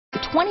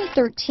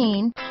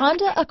2013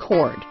 Honda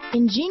Accord.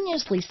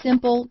 Ingeniously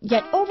simple,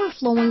 yet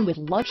overflowing with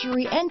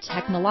luxury and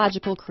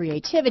technological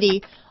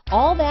creativity,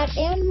 all that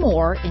and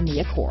more in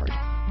the Accord.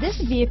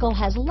 This vehicle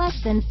has less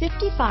than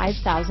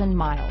 55,000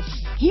 miles.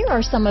 Here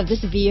are some of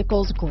this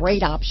vehicle's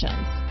great options: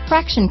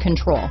 traction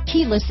control,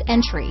 keyless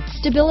entry,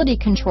 stability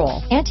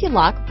control,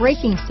 anti-lock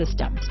braking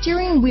system,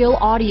 steering wheel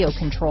audio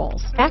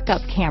controls,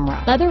 backup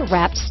camera,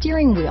 leather-wrapped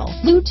steering wheel,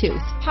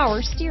 Bluetooth,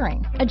 power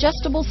steering,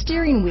 adjustable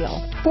steering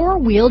wheel,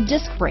 four-wheel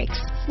disc brakes,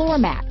 floor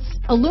mats,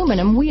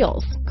 aluminum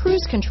wheels,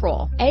 cruise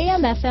control,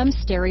 AM/FM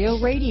stereo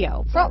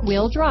radio,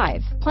 front-wheel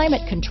drive,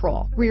 climate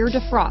control, rear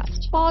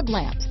defrost, fog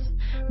lamps.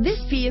 This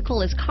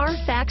vehicle is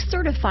Carfax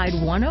certified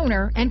one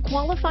owner and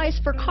qualifies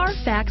for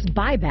Carfax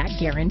buyback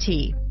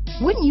guarantee.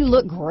 Wouldn't you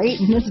look great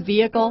in this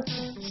vehicle?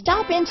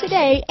 Stop in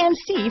today and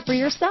see for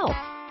yourself.